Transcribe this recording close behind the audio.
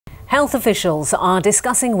Health officials are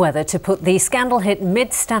discussing whether to put the scandal-hit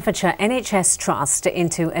Mid Staffordshire NHS Trust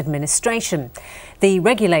into administration. The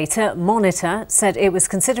regulator, Monitor, said it was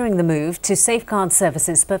considering the move to safeguard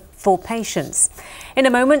services for patients. In a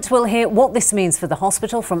moment, we'll hear what this means for the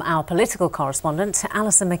hospital from our political correspondent,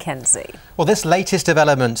 Alison Mackenzie. Well, this latest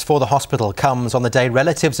development for the hospital comes on the day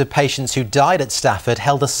relatives of patients who died at Stafford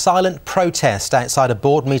held a silent protest outside a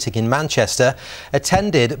board meeting in Manchester,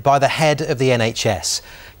 attended by the head of the NHS.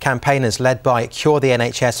 Campaigners led by Cure the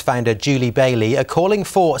NHS founder Julie Bailey are calling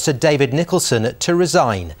for Sir David Nicholson to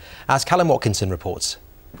resign, as Callum Watkinson reports.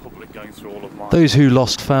 Those who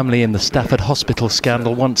lost family in the Stafford hospital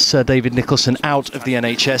scandal want Sir David Nicholson out of the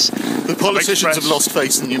NHS. The politicians have lost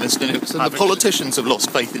faith in you, Mr Nicholson. The politicians have lost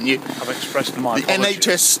faith in you. I've expressed my The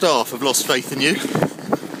NHS staff have lost faith in you.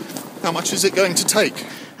 How much is it going to take?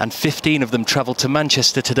 And 15 of them travelled to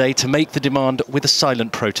Manchester today to make the demand with a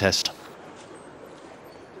silent protest.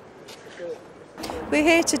 We're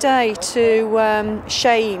here today to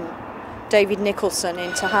shame David Nicholson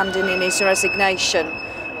into handing in his resignation.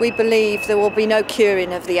 We believe there will be no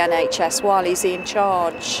curing of the NHS while he's in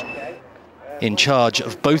charge. In charge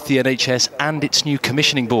of both the NHS and its new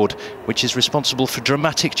commissioning board, which is responsible for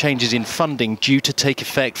dramatic changes in funding due to take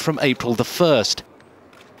effect from April the 1st.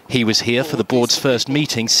 He was here for the board's first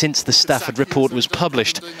meeting since the Stafford report was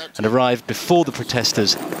published and arrived before the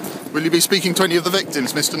protesters. Will you be speaking to any of the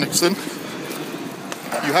victims, Mr Nicholson?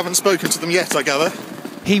 You haven't spoken to them yet, I gather.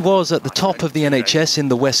 He was at the top of the NHS in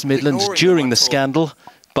the West Midlands during the scandal,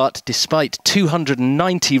 but despite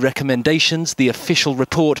 290 recommendations, the official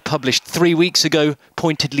report published 3 weeks ago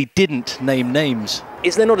pointedly didn't name names.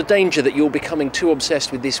 Is there not a danger that you're becoming too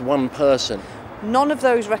obsessed with this one person? None of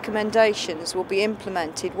those recommendations will be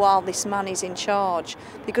implemented while this man is in charge,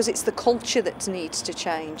 because it's the culture that needs to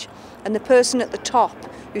change. And the person at the top,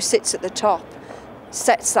 who sits at the top,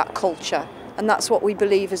 sets that culture. And that's what we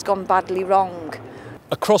believe has gone badly wrong.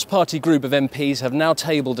 A cross-party group of MPs have now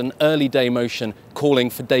tabled an early day motion calling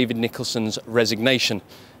for David Nicholson's resignation.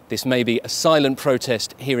 This may be a silent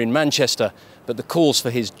protest here in Manchester, but the calls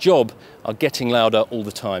for his job are getting louder all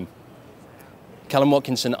the time. Callum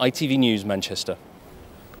Watkinson, ITV News, Manchester.